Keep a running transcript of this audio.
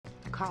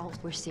Carl,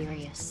 we're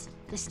serious.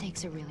 The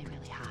stakes are really,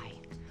 really high.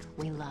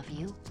 We love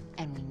you,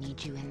 and we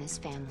need you in this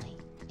family,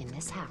 in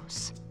this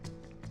house.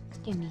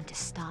 You need to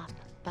stop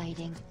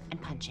biting and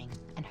punching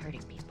and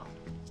hurting people.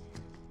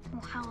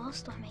 Well, how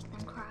else do I make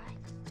them cry?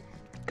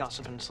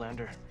 Gossip and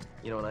slander.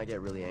 You know, when I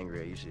get really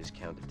angry, I usually just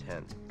count to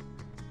 10.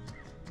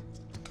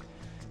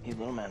 Hey,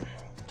 little man,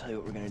 I'll tell you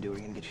what we're gonna do. We're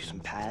gonna get you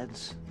some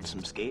pads and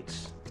some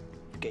skates.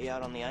 Get you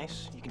out on the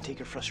ice. You can take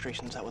your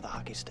frustrations out with a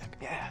hockey stick.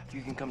 Yeah,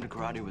 you can come to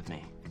karate with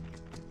me.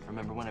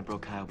 Remember when I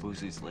broke Kyle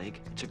Boozley's leg?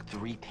 It took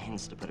 3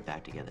 pins to put it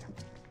back together.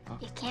 Huh?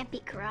 You can't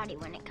beat karate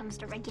when it comes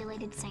to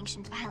regulated,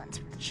 sanctioned violence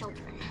for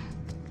children.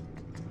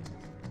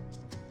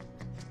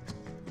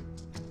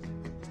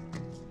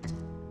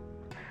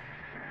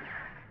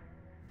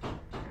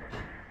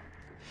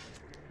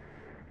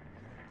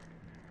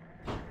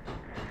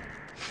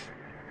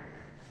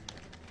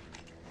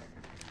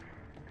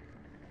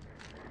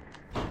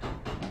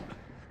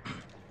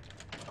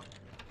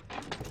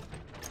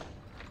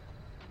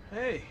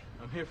 Hey,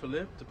 I'm here for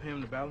Lip to pay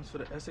him the balance for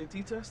the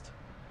SAT test.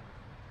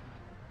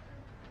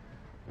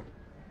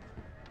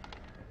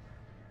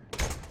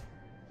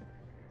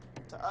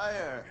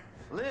 Tyre,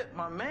 Lip,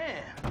 my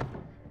man.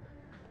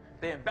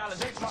 They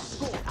invalidate my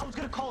score. I was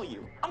gonna call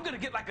you. I'm gonna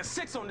get like a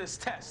 6 on this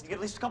test. You get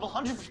at least a couple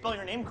hundred for spelling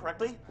your name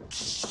correctly.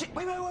 Shit,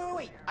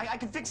 wait. I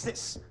can fix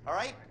this, all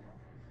right?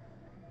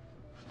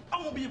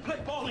 I won't be a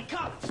play ball in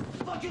college.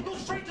 Fuck, you go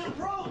straight to the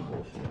pros.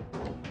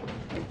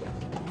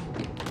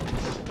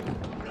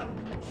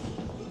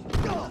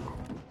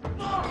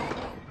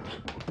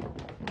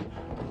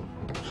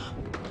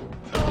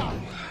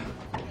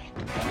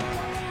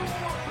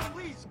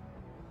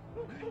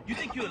 You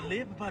think you'll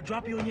live if I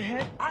drop you on your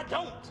head? I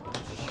don't.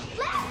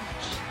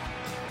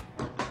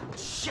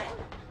 Shit.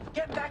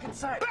 Get back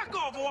inside. Back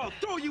off or I'll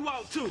throw you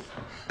out too!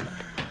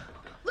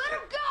 Let him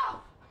go!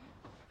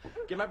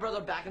 Get my brother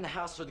back in the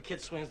house so the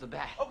kid swings the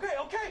bat.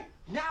 Okay.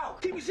 Now!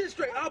 Keep your shit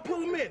straight, I'll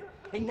pull him in.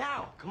 Hey,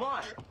 now! Come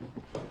on!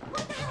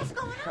 What the hell's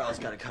going on? Carl's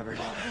got it covered.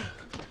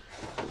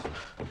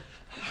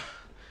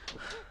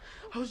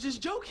 I was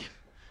just joking.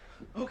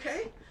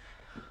 Okay?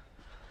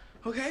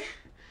 Okay?